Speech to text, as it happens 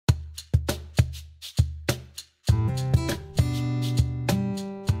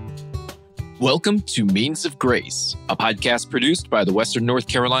Welcome to Means of Grace, a podcast produced by the Western North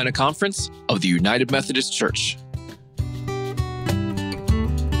Carolina Conference of the United Methodist Church.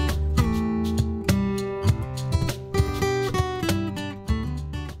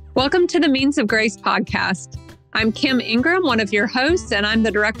 Welcome to the Means of Grace podcast. I'm Kim Ingram, one of your hosts, and I'm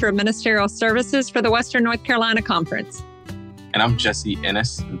the Director of Ministerial Services for the Western North Carolina Conference. And I'm Jesse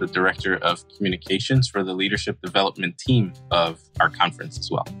Ennis, the Director of Communications for the Leadership Development Team of our conference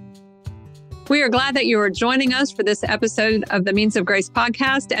as well. We are glad that you are joining us for this episode of the Means of Grace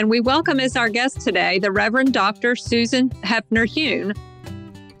podcast, and we welcome as our guest today the Reverend Dr. Susan Heafner-Heun.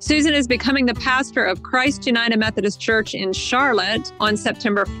 Susan is becoming the pastor of Christ United Methodist Church in Charlotte on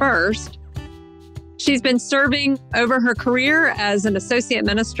September 1st. She's been serving over her career as an associate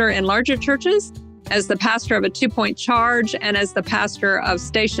minister in larger churches, as the pastor of a 2-point charge, and as the pastor of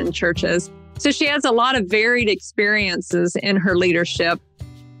station churches. So she has a lot of varied experiences in her leadership.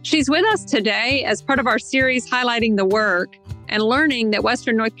 She's with us today as part of our series highlighting the work and learning that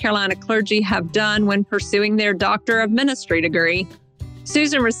Western North Carolina clergy have done when pursuing their Doctor of Ministry degree.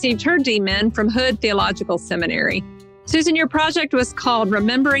 Susan received her DMin from Hood Theological Seminary. Susan, your project was called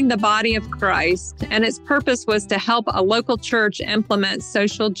Remembering the Body of Christ, and its purpose was to help a local church implement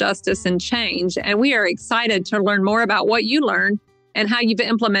social justice and change. And we are excited to learn more about what you learned and how you've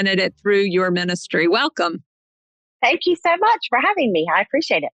implemented it through your ministry. Welcome. Thank you so much for having me. I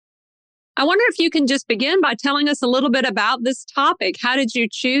appreciate it. I wonder if you can just begin by telling us a little bit about this topic. How did you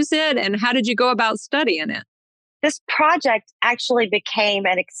choose it and how did you go about studying it? This project actually became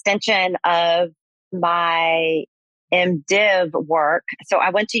an extension of my MDiv work. So I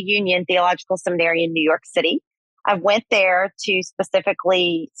went to Union Theological Seminary in New York City. I went there to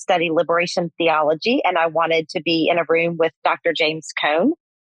specifically study liberation theology, and I wanted to be in a room with Dr. James Cone.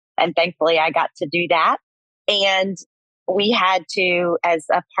 And thankfully, I got to do that. And we had to, as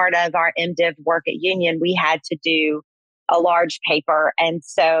a part of our MDiv work at Union, we had to do a large paper. And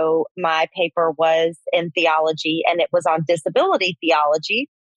so my paper was in theology, and it was on disability theology.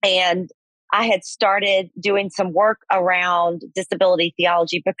 And I had started doing some work around disability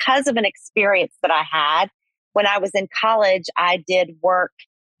theology because of an experience that I had. When I was in college, I did work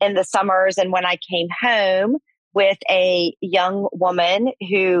in the summers, and when I came home with a young woman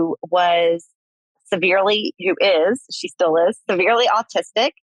who was she still is severely autistic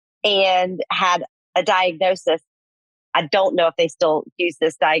and had a diagnosis. I don't know if they still use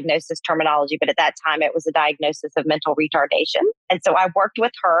this diagnosis terminology, but at that time it was a diagnosis of mental retardation. And so I worked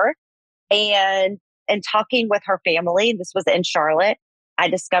with her, and in talking with her family, this was in Charlotte, I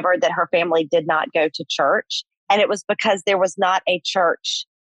discovered that her family did not go to church. And it was because there was not a church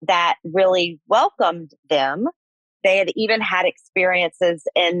that really welcomed them. They had even had experiences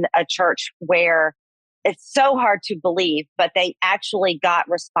in a church where it's so hard to believe, but they actually got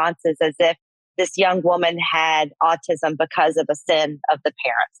responses as if this young woman had autism because of a sin of the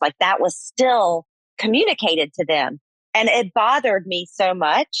parents. Like that was still communicated to them. And it bothered me so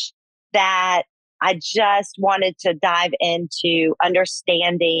much that I just wanted to dive into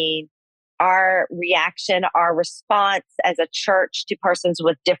understanding our reaction, our response as a church to persons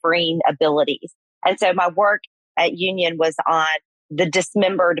with differing abilities. And so my work at Union was on the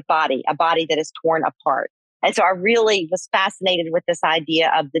dismembered body, a body that is torn apart. And so I really was fascinated with this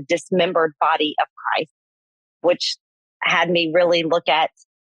idea of the dismembered body of Christ, which had me really look at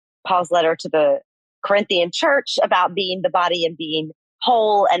Paul's letter to the Corinthian church about being the body and being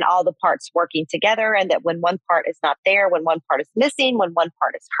whole and all the parts working together. And that when one part is not there, when one part is missing, when one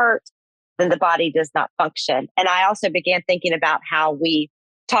part is hurt, then the body does not function. And I also began thinking about how we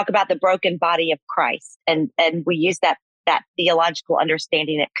talk about the broken body of Christ. And we use that theological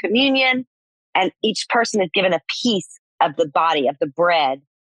understanding at communion. And each person is given a piece of the body, of the bread.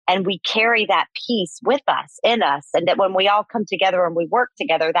 And we carry that piece with us, in us. And that when we all come together and we work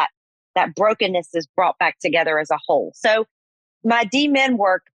together, that brokenness is brought back together as a whole. So my DMin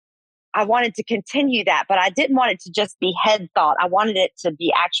work, I wanted to continue that, but I didn't want it to just be head thought. I wanted it to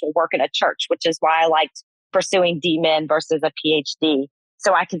be actual work in a church, which is why I liked pursuing DMin versus a PhD.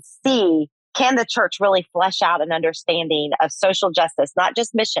 So I could see, can the church really flesh out an understanding of social justice, not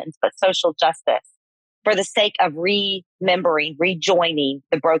just missions, but social justice for the sake of remembering, rejoining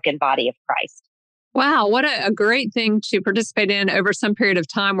the broken body of Christ? Wow, what a great thing to participate in over some period of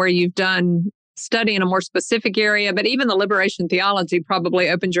time where you've done study in a more specific area, but even the liberation theology probably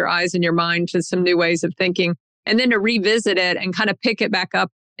opened your eyes and your mind to some new ways of thinking, and then to revisit it and kind of pick it back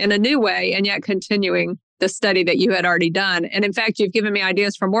up in a new way, and yet continuing the study that you had already done. And in fact, you've given me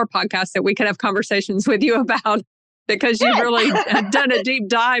ideas for more podcasts that we could have conversations with you about because you've really done a deep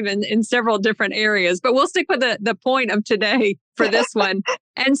dive in several different areas. But we'll stick with the point of today for this one.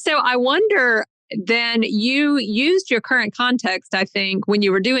 And so I wonder, then you used your current context, I think, when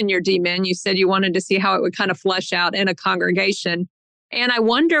you were doing your DMin, you said you wanted to see how it would kind of flesh out in a congregation. And I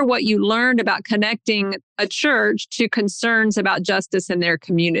wonder what you learned about connecting a church to concerns about justice in their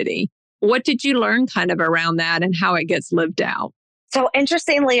community. What did you learn kind of around that and how it gets lived out? So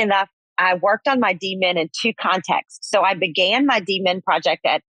interestingly enough, I worked on my DMin in two contexts. So I began my DMin project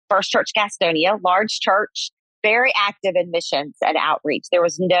at First Church Gastonia, large church, very active in missions and outreach. There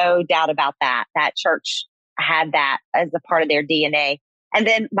was no doubt about that. That church had that as a part of their DNA. And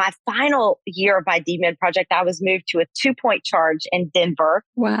then my final year of my DMin project, I was moved to a 2-point charge in Denver,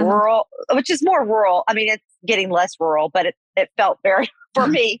 rural, which is more rural. I mean, it's getting less rural, but it felt very, for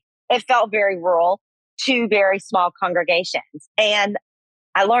me, it felt very rural, 2 very small congregations. And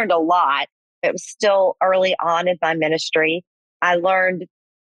I learned a lot. It was still early on in my ministry. I learned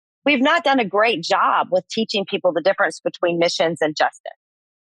we've not done a great job with teaching people the difference between missions and justice.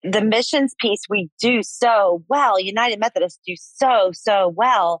 The missions piece we do so well. United Methodists do so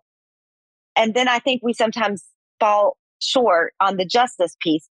well. And then I think we sometimes fall short on the justice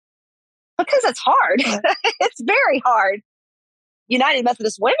piece because it's hard. It's very hard. United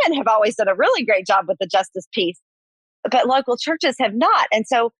Methodist women have always done a really great job with the justice piece, but local churches have not. And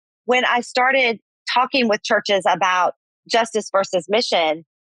so when I started talking with churches about justice versus mission,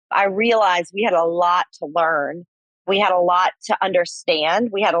 I realized we had a lot to learn. We had a lot to understand.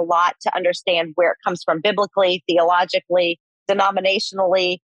 We had a lot to understand where it comes from biblically, theologically,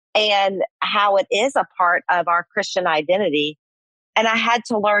 denominationally, and how it is a part of our Christian identity. And I had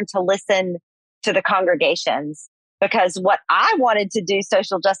to learn to listen to the congregations because what I wanted to do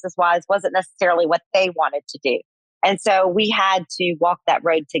social justice wise wasn't necessarily what they wanted to do. And so we had to walk that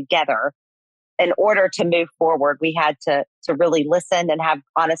road together. In order to move forward, we had to really listen and have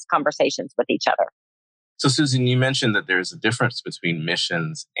honest conversations with each other. So, Susan, you mentioned that there's a difference between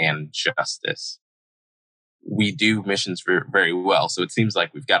missions and justice. We do missions very, very well, so it seems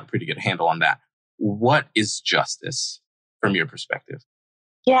like we've got a pretty good handle on that. What is justice from your perspective?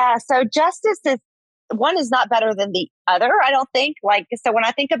 Yeah, so justice is, one is not better than the other, I don't think. So when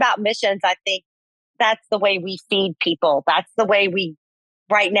I think about missions, I think that's the way we feed people. That's the way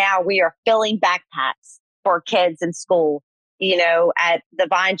right now we are filling backpacks for kids in school. You know, at the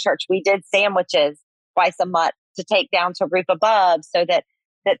Vine Church, we did sandwiches twice a month to take down to roof above so that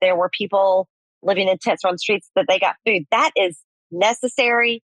there were people living in tents on the streets that they got food. That is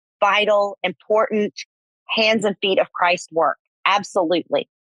necessary, vital, important, hands and feet of Christ work. Absolutely.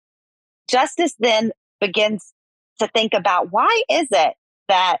 Justice then begins to think about why is it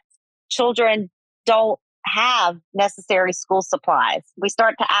that children don't have necessary school supplies? We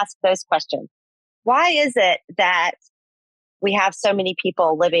start to ask those questions. Why is it that we have so many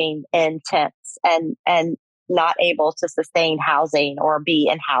people living in tents and not able to sustain housing or be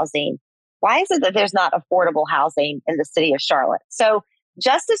in housing? Why is it that there's not affordable housing in the city of Charlotte? So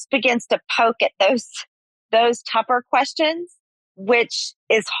justice begins to poke at those tougher questions, which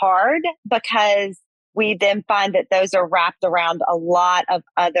is hard because we then find that those are wrapped around a lot of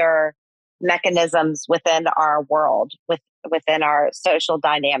other mechanisms within our world, within our social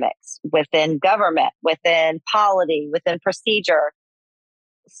dynamics, within government, within polity, within procedure.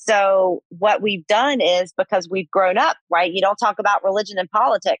 So what we've done is, because we've grown up, right? You don't talk about religion and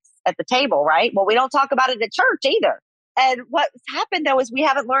politics at the table, right? Well, we don't talk about it at church either. And what's happened though is we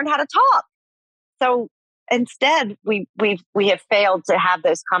haven't learned how to talk. So instead, we have failed to have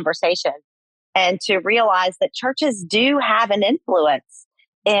those conversations and to realize that churches do have an influence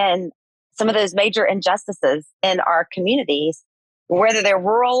in some of those major injustices in our communities, whether they're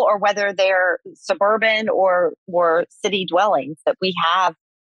rural or whether they're suburban or city dwellings, that we have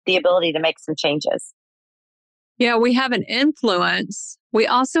the ability to make some changes. Yeah, we have an influence. We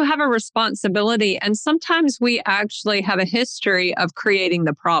also have a responsibility. And sometimes we actually have a history of creating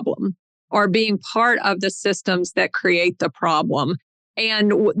the problem or being part of the systems that create the problem.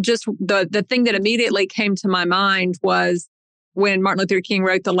 And just the thing that immediately came to my mind was when Martin Luther King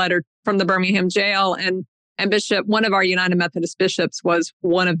wrote the letter from the Birmingham jail, and Bishop, one of our United Methodist bishops, was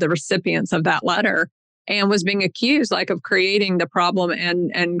one of the recipients of that letter and was being accused of creating the problem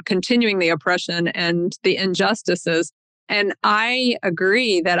and continuing the oppression and the injustices. And I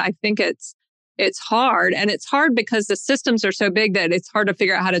agree that I think it's hard. And it's hard because the systems are so big that it's hard to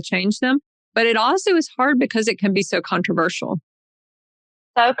figure out how to change them. But it also is hard because it can be so controversial.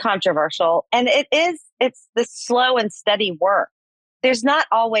 So controversial. And it's the slow and steady work. There's not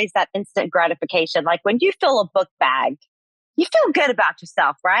always that instant gratification. Like when you fill a book bag, you feel good about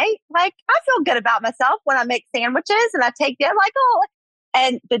yourself, right? Like, I feel good about myself when I make sandwiches and I take them like, oh,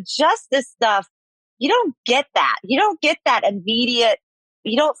 and the justice stuff, you don't get that. You don't get that immediate,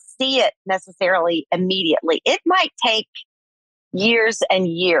 you don't see it necessarily immediately. It might take years and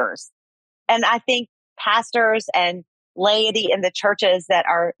years. And I think pastors and laity in the churches that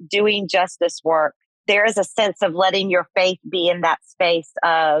are doing justice work, there is a sense of letting your faith be in that space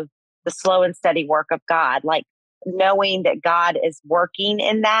of the slow and steady work of God, like knowing that God is working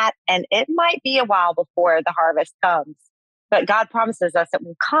in that. And it might be a while before the harvest comes, but God promises us it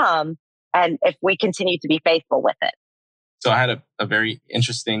will come. And if we continue to be faithful with it. So I had a very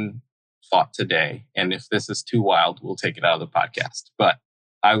interesting thought today. And if this is too wild, we'll take it out of the podcast. But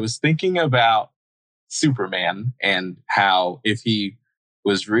I was thinking about Superman and how if he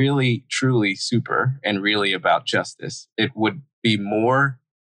was really, truly super and really about justice, it wouldn't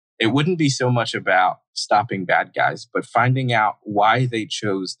be so much about stopping bad guys, but finding out why they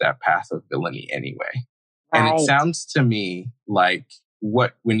chose that path of villainy anyway. Right. And it sounds to me like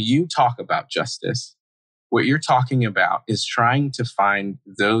when you talk about justice, what you're talking about is trying to find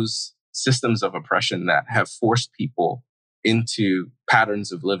those systems of oppression that have forced people into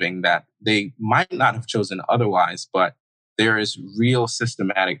patterns of living that they might not have chosen otherwise, but there is real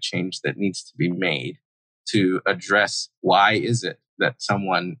systematic change that needs to be made to address why is it that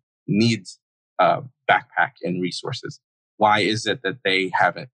someone needs a backpack and resources? Why is it that they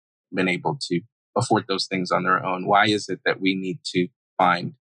haven't been able to afford those things on their own? Why is it that we need to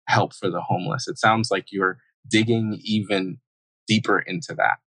find help for the homeless? It sounds like you're digging even deeper into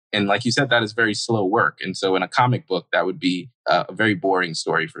that. And like you said, that is very slow work. And so in a comic book, that would be a very boring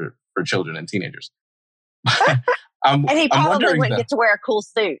story for children and teenagers. And he probably wouldn't get to wear a cool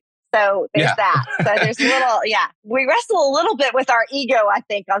suit. So there's that. So there's we wrestle a little bit with our ego, I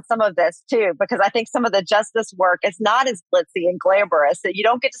think, on some of this too, because I think some of the justice work is not as glitzy and glamorous, that you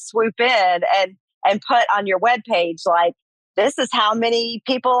don't get to swoop in and put on your webpage like, this is how many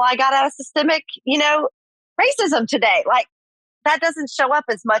people I got out of systemic, racism today. Like, that doesn't show up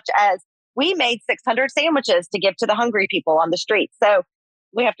as much as we made 600 sandwiches to give to the hungry people on the street. So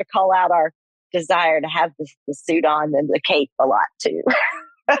we have to call out our desire to have the suit on and the cape a lot too.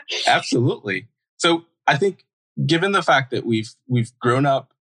 Absolutely. So I think given the fact that we've grown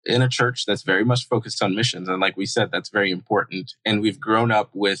up in a church that's very much focused on missions, and like we said, that's very important. And we've grown up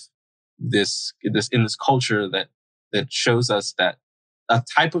with this in this culture that shows us that a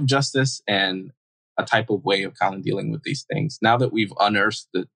type of justice and a type of way of kind of dealing with these things. Now that we've unearthed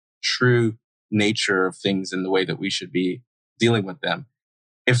the true nature of things and the way that we should be dealing with them,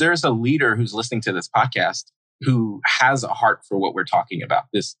 if there's a leader who's listening to this podcast who has a heart for what we're talking about,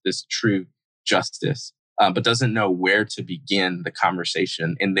 this true justice, but doesn't know where to begin the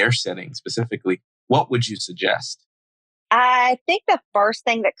conversation in their setting specifically, what would you suggest? I think the first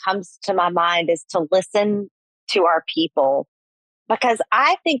thing that comes to my mind is to listen to our people, because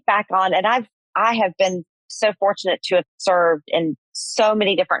I think back on, and I have been so fortunate to have served in so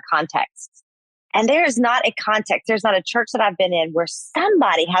many different contexts. And there's not a church that I've been in where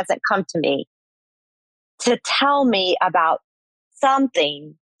somebody hasn't come to me to tell me about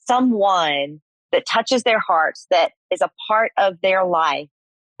someone that touches their hearts, that is a part of their life,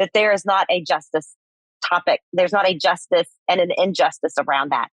 that there is not a justice topic. There's not a justice and an injustice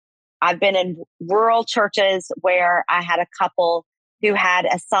around that. I've been in rural churches where I had a couple who had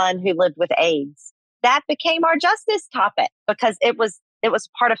a son who lived with AIDS. That became our justice topic because it was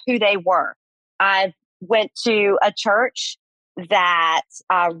part of who they were. I went to a church that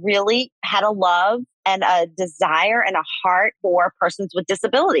really had a love and a desire and a heart for persons with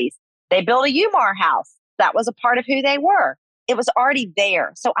disabilities. They built a UMAR house. That was a part of who they were. It was already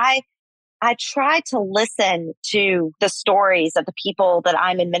there. So I try to listen to the stories of the people that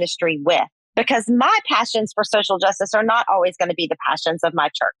I'm in ministry with, because my passions for social justice are not always going to be the passions of my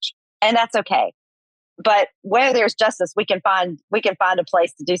church. And that's okay. But where there's justice, we can find a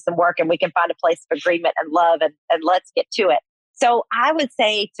place to do some work, and we can find a place of agreement and love, and let's get to it. So I would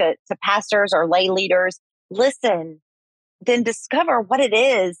say to pastors or lay leaders, listen, then discover what it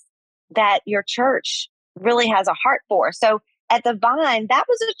is that your church really has a heart for. So at the Vine, that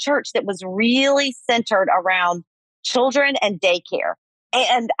was a church that was really centered around children and daycare.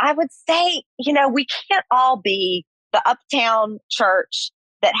 And I would say, we can't all be the uptown church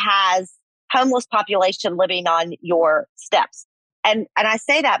that has homeless population living on your steps. And I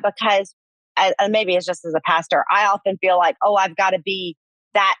say that because, and maybe it's just as a pastor, I often feel like, I've got to be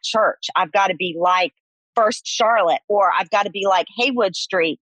that church. I've got to be like First Charlotte, or I've got to be like Haywood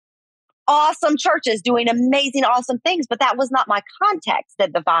Street. Awesome churches doing amazing, awesome things. But that was not my context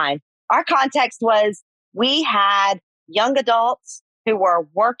at the Vine. Our context was we had young adults who were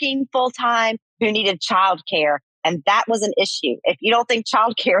working full time, who needed childcare. And that was an issue. If you don't think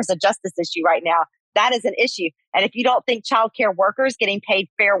childcare is a justice issue right now, that is an issue. And if you don't think childcare workers getting paid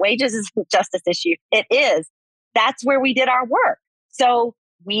fair wages is a justice issue, it is. That's where we did our work. So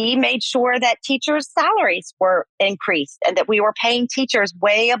we made sure that teachers' salaries were increased and that we were paying teachers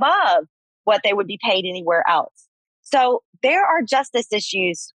way above what they would be paid anywhere else. So there are justice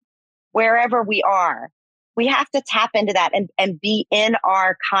issues wherever we are. We have to tap into that and be in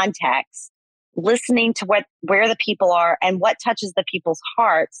our context, listening to where the people are and what touches the people's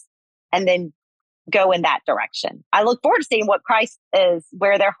hearts, and then go in that direction. I look forward to seeing what Christ is,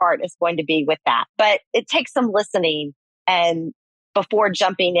 where their heart is going to be with that. But it takes some listening and before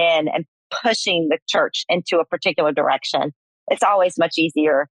jumping in and pushing the church into a particular direction. It's always much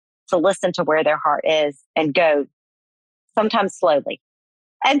easier to listen to where their heart is and go sometimes slowly.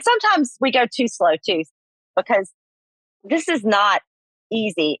 And sometimes we go too slow too, because this is not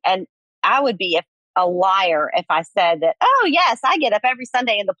easy. And I would be a liar if I said that, oh, yes, I get up every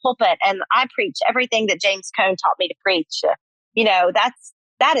Sunday in the pulpit and I preach everything that James Cone taught me to preach.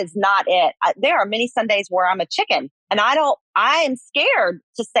 That is not it. There are many Sundays where I'm a chicken and I am scared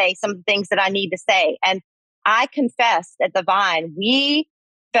to say some things that I need to say. And I confessed at the Vine,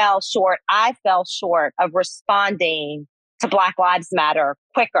 I fell short of responding to Black Lives Matter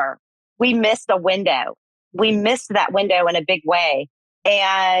quicker. We missed a window. We missed that window in a big way.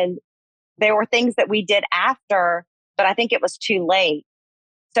 And there were things that we did after, but I think it was too late.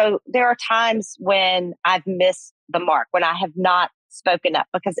 So there are times when I've missed the mark, when I have not spoken up,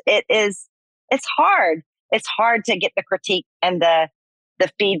 because it's hard. It's hard to get the critique and the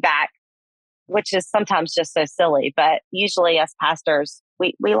feedback, which is sometimes just so silly. But usually as pastors,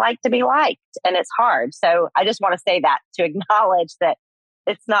 we like to be liked, and it's hard. So I just want to say that, to acknowledge that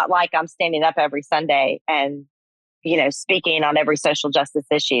it's not like I'm standing up every Sunday and, speaking on every social justice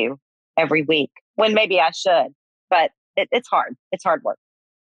issue every week, when maybe I should, but it's hard. It's hard work.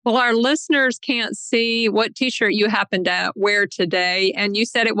 Well, our listeners can't see what t-shirt you happen to wear today. And you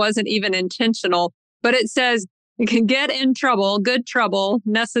said it wasn't even intentional, but it says, you can get in trouble, good trouble,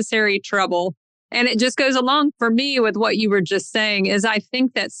 necessary trouble. And it just goes along for me with what you were just saying, is I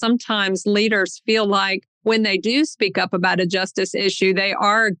think that sometimes leaders feel like when they do speak up about a justice issue, they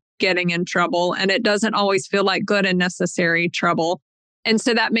are getting in trouble, and it doesn't always feel like good and necessary trouble. And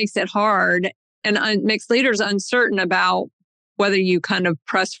so that makes it hard and makes leaders uncertain about whether you kind of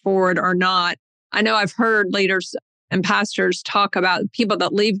press forward or not. I know I've heard leaders and pastors talk about people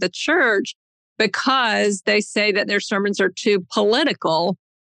that leave the church because they say that their sermons are too political,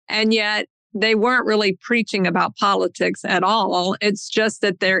 and yet they weren't really preaching about politics at all. It's just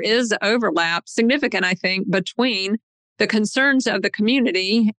that there is overlap, significant, I think, between the concerns of the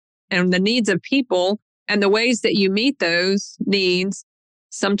community and the needs of people, and the ways that you meet those needs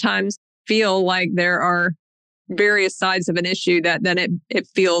sometimes feel like there are various sides of an issue that then it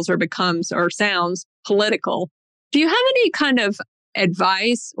feels or becomes or sounds political. Do you have any kind of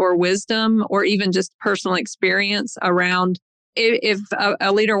advice or wisdom or even just personal experience around if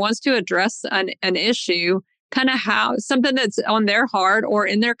a leader wants to address an issue, kind of how something that's on their heart or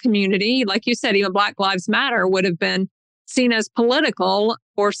in their community, like you said, even Black Lives Matter would have been seen as political,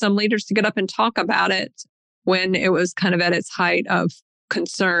 for some leaders to get up and talk about it when it was kind of at its height of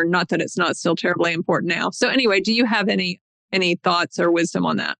concern. Not that it's not still terribly important now. So anyway, do you have any thoughts or wisdom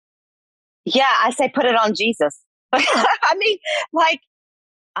on that? Yeah, I say put it on Jesus. I mean,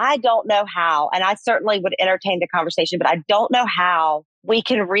 I don't know how, and I certainly would entertain the conversation, but I don't know how we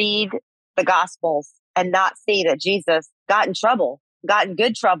can read the Gospels and not see that Jesus got in trouble, got in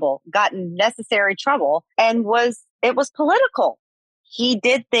good trouble, got in necessary trouble, and it was political. He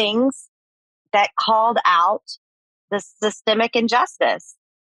did things that called out the systemic injustice.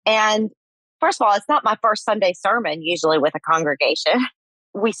 And first of all, it's not my first Sunday sermon, usually with a congregation.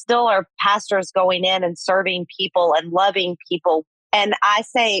 We still are pastors going in and serving people and loving people. And I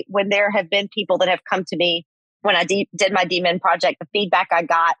say, when there have been people that have come to me, when I did my DMin project, the feedback I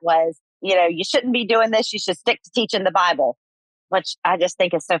got was, you shouldn't be doing this. You should stick to teaching the Bible, which I just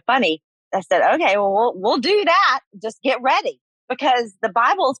think is so funny. I said, okay, well, we'll do that. Just get ready, because the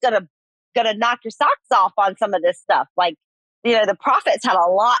Bible is going to knock your socks off on some of this stuff. The prophets had a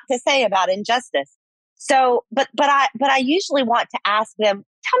lot to say about injustice. So, but I usually want to ask them,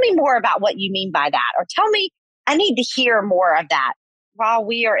 tell me more about what you mean by that, or tell me, I need to hear more of that. While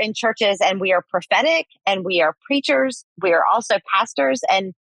we are in churches and we are prophetic and we are preachers, we are also pastors.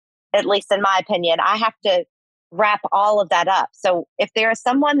 And at least in my opinion, I have to wrap all of that up. So if there is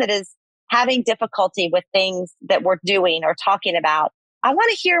someone that is having difficulty with things that we're doing or talking about, I want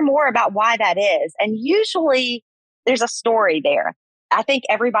to hear more about why that is. And usually there's a story there. I think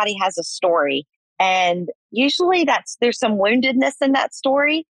everybody has a story. And usually there's some woundedness in that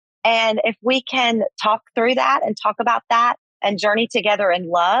story. And if we can talk through that and talk about that and journey together in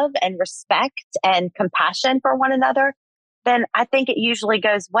love and respect and compassion for one another, then I think it usually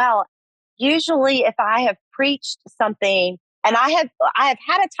goes well. Usually if I have preached something, and I have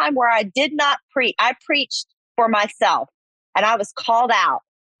had a time where I did not preach, I preached for myself and I was called out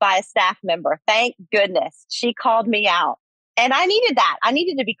by a staff member. Thank goodness she called me out. And I needed that. I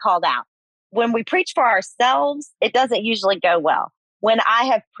needed to be called out. When we preach for ourselves, it doesn't usually go well. When I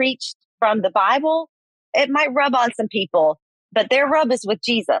have preached from the Bible, it might rub on some people, but their rub is with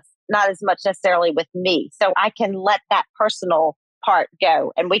Jesus, not as much necessarily with me. So I can let that personal part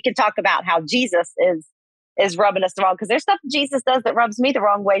go. And we can talk about how Jesus is rubbing us the wrong, because there's stuff Jesus does that rubs me the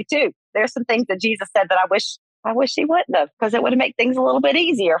wrong way too. There's some things that Jesus said that I wish he wouldn't have, because it would have made things a little bit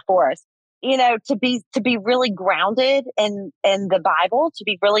easier for us. You know, to be really grounded in the Bible, to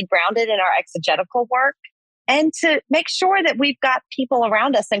be really grounded in our exegetical work, and to make sure that we've got people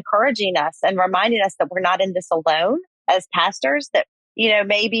around us encouraging us and reminding us that we're not in this alone as pastors, that, you know,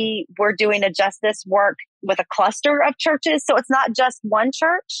 maybe we're doing a justice work with a cluster of churches. So it's not just one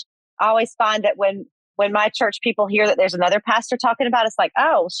church. I always find that when my church people hear that there's another pastor talking about it, it's like,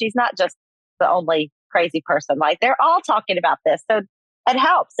 oh, she's not just the only crazy person. Like, they're all talking about this. So it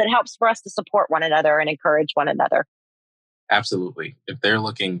helps. It helps for us to support one another and encourage one another. Absolutely. If they're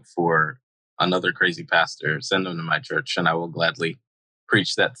looking for another crazy pastor, send them to my church and I will gladly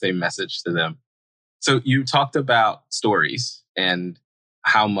preach that same message to them. So you talked about stories and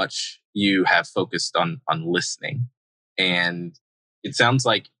how much you have focused on listening. And it sounds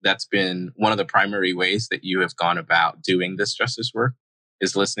like that's been one of the primary ways that you have gone about doing this justice work,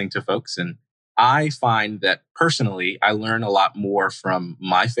 is listening to folks. And I find that personally, I learn a lot more from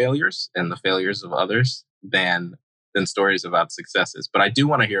my failures and the failures of others than stories about successes. But I do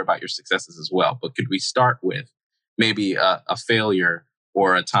want to hear about your successes as well. But could we start with maybe a failure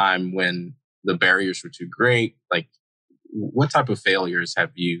or a time when the barriers were too great? Like, what type of failures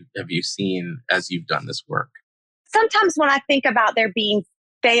have you seen as you've done this work? Sometimes when I think about there being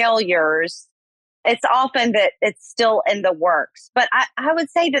failures, it's often that it's still in the works. But I would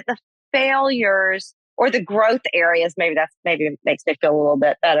say that the failures or the growth areas, maybe it makes me feel a little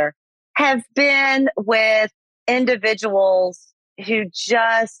bit better, have been with individuals who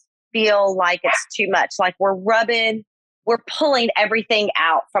just feel like it's too much. Like we're pulling everything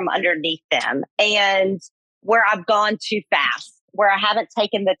out from underneath them, and where I've gone too fast, where I haven't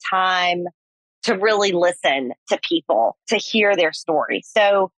taken the time to really listen to people, to hear their story.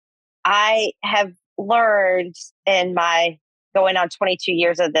 So I have learned in my going on 22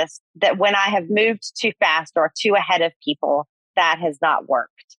 years of this, that when I have moved too fast or too ahead of people, that has not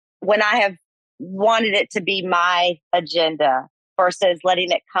worked. When I have wanted it to be my agenda versus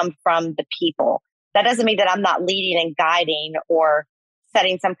letting it come from the people, that doesn't mean that I'm not leading and guiding or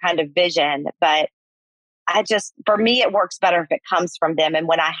setting some kind of vision, but for me, it works better if it comes from them. And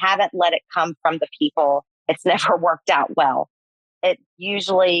when I haven't let it come from the people, it's never worked out well. It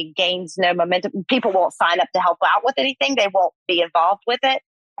usually gains no momentum. People won't sign up to help out with anything. They won't be involved with it.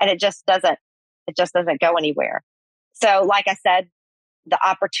 And it just doesn't go anywhere. So like I said, the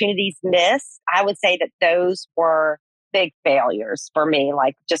opportunities missed, I would say that those were big failures for me,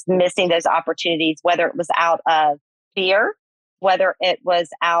 like just missing those opportunities, whether it was out of fear, whether it was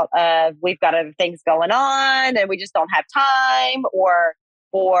out of we've got other things going on and we just don't have time, or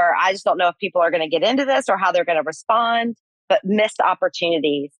I just don't know if people are going to get into this or how they're going to respond. But missed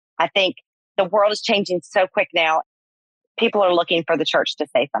opportunities. I think the world is changing so quick now. People are looking for the church to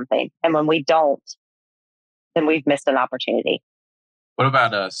say something. And when we don't, then we've missed an opportunity. What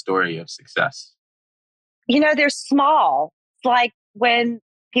about a story of success? You know, they're small. It's like when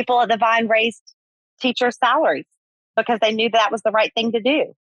people at the Vine raised teachers' salaries because they knew that was the right thing to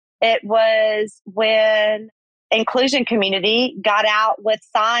do. It was when Inclusion Community got out with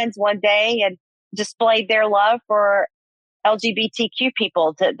signs one day and displayed their love for LGBTQ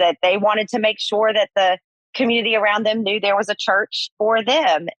people, that they wanted to make sure that the community around them knew there was a church for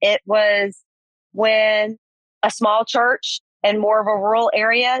them. It was when a small church in more of a rural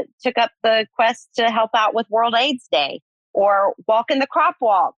area took up the quest to help out with World AIDS Day, or walk in the crop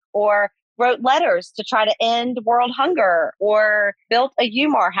walk, or wrote letters to try to end world hunger, or built a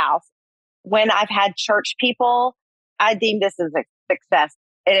UMAR house. When I've had church people, I deem this as a success.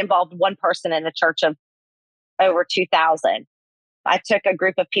 It involved one person in a church of over 2,000. I took a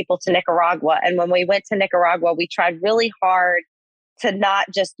group of people to Nicaragua. And when we went to Nicaragua, we tried really hard to not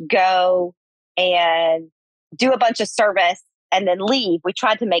just go and do a bunch of service and then leave. We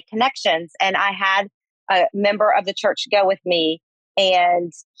tried to make connections. And I had a member of the church go with me,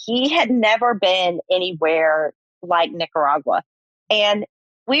 and he had never been anywhere like Nicaragua. And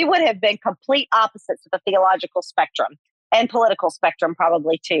we would have been complete opposites of the theological spectrum and political spectrum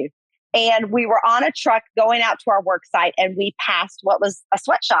probably too. And we were on a truck going out to our work site, and we passed what was a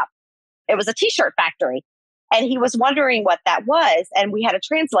sweatshop. It was a t-shirt factory. And he was wondering what that was. And we had a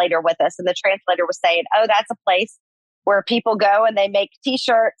translator with us, and the translator was saying, oh, that's a place where people go and they make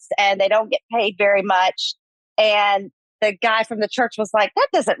t-shirts and they don't get paid very much. And the guy from the church was like, that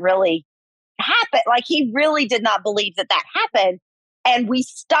doesn't really happen. Like, he really did not believe that that happened. And we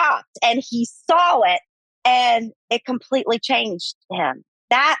stopped, and he saw it, and it completely changed him.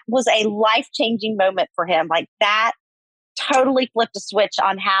 That was a life-changing moment for him. Like, that totally flipped a switch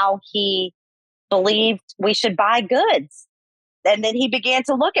on how he believed we should buy goods. And then he began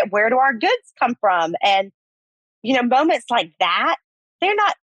to look at, where do our goods come from? And, moments like that, they're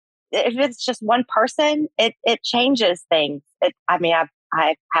not, if it's just one person, it changes things. I have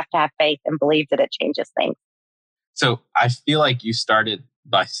to have faith and believe that it changes things. So I feel like you started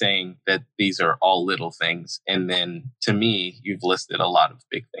by saying that these are all little things. And then to me, you've listed a lot of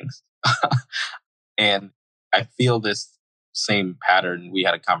big things. And I feel this same pattern. We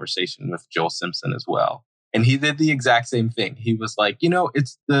had a conversation with Joel Simpson as well. And he did the exact same thing. He was like,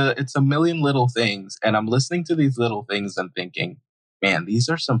 it's a million little things. And I'm listening to these little things and thinking, man, these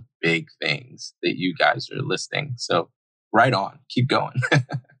are some big things that you guys are listing. So right on, keep going.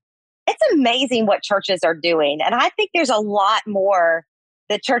 It's amazing what churches are doing. And I think there's a lot more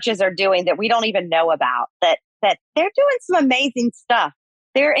that churches are doing that we don't even know about, that they're doing some amazing stuff.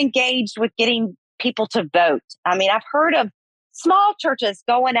 They're engaged with getting people to vote. I mean, I've heard of small churches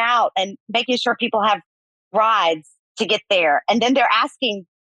going out and making sure people have rides to get there. And then they're asking,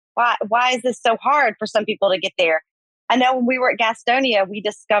 why is this so hard for some people to get there? I know when we were at Gastonia, we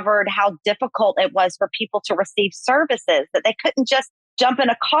discovered how difficult it was for people to receive services, that they couldn't just jump in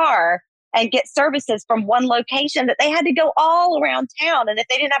a car and get services from one location, that they had to go all around town. And if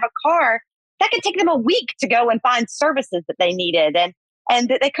they didn't have a car, that could take them a week to go and find services that they needed, and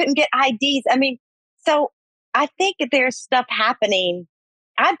that they couldn't get IDs. I mean, so I think there's stuff happening.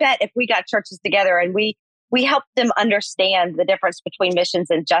 I bet if we got churches together and we helped them understand the difference between missions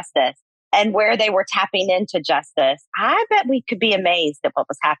and justice and where they were tapping into justice, I bet we could be amazed at what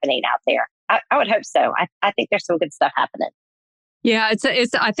was happening out there. I would hope so. I think there's some good stuff happening. Yeah,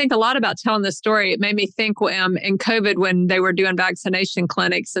 it's. I think a lot about telling this story. It made me think in COVID when they were doing vaccination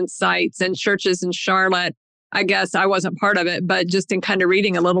clinics and sites and churches in Charlotte. I guess I wasn't part of it, but just in kind of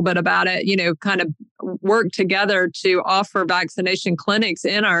reading a little bit about it, kind of work together to offer vaccination clinics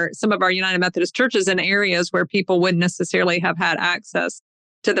in some of our United Methodist churches in areas where people wouldn't necessarily have had access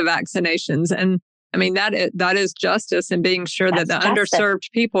to the vaccinations. And I mean, that is justice, and being sure that the underserved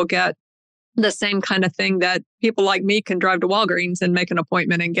people get the same kind of thing that people like me can drive to Walgreens and make an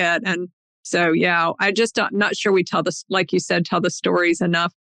appointment and get. And so, yeah, I'm not sure we tell this, like you said, tell the stories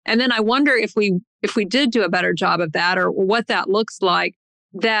enough. And then I wonder if we did do a better job of that, or what that looks like,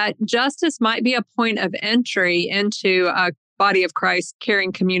 that justice might be a point of entry into a body of Christ,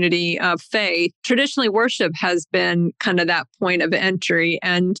 caring community of faith. Traditionally, worship has been kind of that point of entry.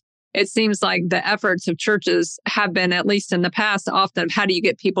 And it seems like the efforts of churches have been, at least in the past, often how do you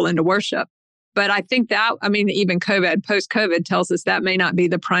get people into worship? But I think even post-COVID tells us that may not be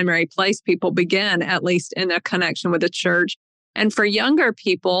the primary place people begin, at least in a connection with the church. And for younger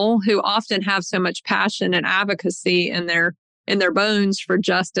people who often have so much passion and advocacy in their bones for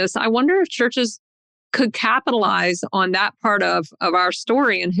justice, I wonder if churches could capitalize on that part of our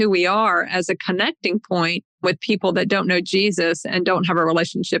story and who we are as a connecting point with people that don't know Jesus and don't have a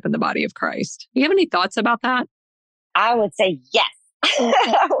relationship in the body of Christ. Do you have any thoughts about that? I would say yes.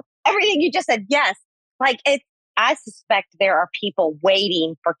 Everything you just said, yes. I suspect there are people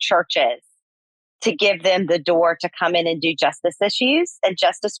waiting for churches to give them the door to come in and do justice issues and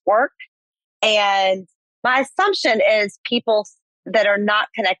justice work. And my assumption is people that are not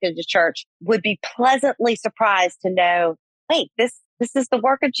connected to church would be pleasantly surprised to know, wait, this is the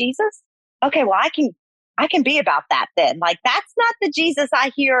work of Jesus? Okay, well, I can be about that then. Like, that's not the Jesus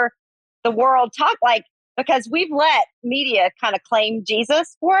I hear the world talk like, because we've let media kind of claim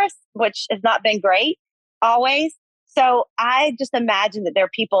Jesus for us, which has not been great always. So I just imagine that there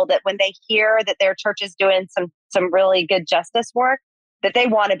are people that when they hear that their church is doing some really good justice work, that they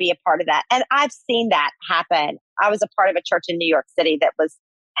want to be a part of that. And I've seen that happen. I was a part of a church in New York City that was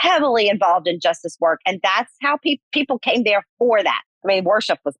heavily involved in justice work. And that's how people came there for that. I mean,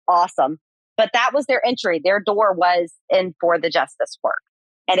 worship was awesome, but that was their entry. Their door was in for the justice work.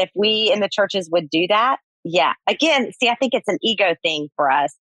 And if we in the churches would do that, yeah. Again, see, I think it's an ego thing for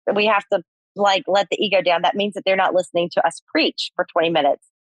us. We have to like let the ego down. That means that they're not listening to us preach for 20 minutes.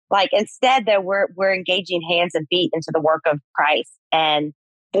 Like instead, though, we're engaging hands and feet into the work of Christ and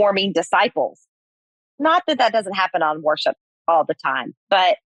forming disciples. Not that that doesn't happen on worship all the time,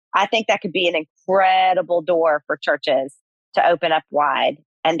 but I think that could be an incredible door for churches to open up wide,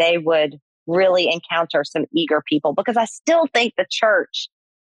 and they would really encounter some eager people, because I still think the church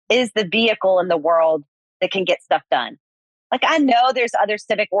is the vehicle in the world that can get stuff done. Like I know there's other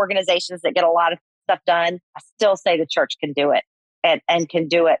civic organizations that get a lot of stuff done. I still say the church can do it and can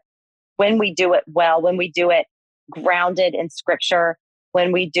do it when we do it well, when we do it grounded in scripture,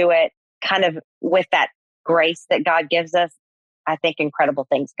 when we do it kind of with that grace that God gives us. I think incredible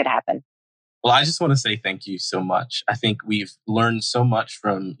things could happen. Well, I just want to say thank you so much. I think we've learned so much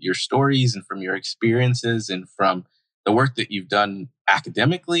from your stories and from your experiences and from the work that you've done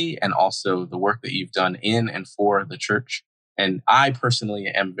academically and also the work that you've done in and for the church. And I personally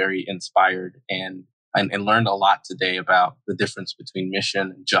am very inspired and learned a lot today about the difference between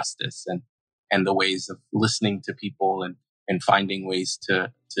mission and justice and the ways of listening to people and finding ways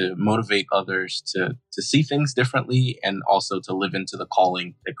to motivate others to see things differently and also to live into the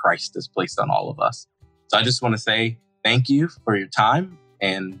calling that Christ has placed on all of us. So I just want to say thank you for your time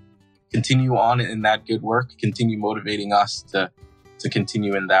and continue on in that good work. Continue motivating us to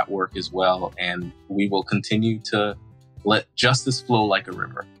continue in that work as well. And we will continue to let justice flow like a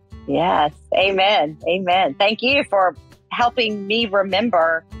river. Yes. Amen. Amen. Thank you for helping me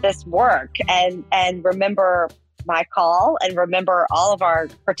remember this work and remember my call and remember all of our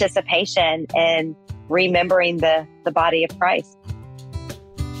participation in remembering the body of Christ.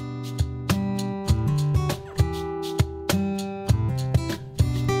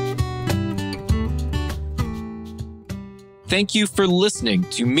 Thank you for listening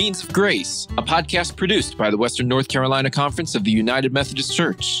to Means of Grace, a podcast produced by the Western North Carolina Conference of the United Methodist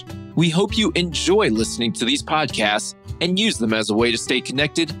Church. We hope you enjoy listening to these podcasts and use them as a way to stay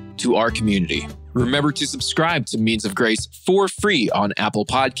connected to our community. Remember to subscribe to Means of Grace for free on Apple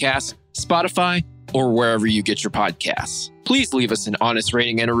Podcasts, Spotify, or wherever you get your podcasts. Please leave us an honest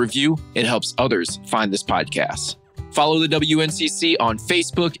rating and a review. It helps others find this podcast. Follow the WNCC on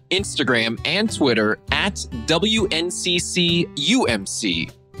Facebook, Instagram, and Twitter at WNCCUMC.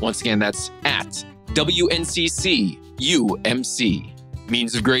 Once again, that's at WNCCUMC.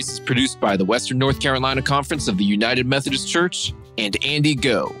 Means of Grace is produced by the Western North Carolina Conference of the United Methodist Church and Andy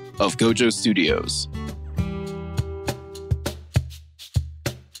Go of Gojo Studios.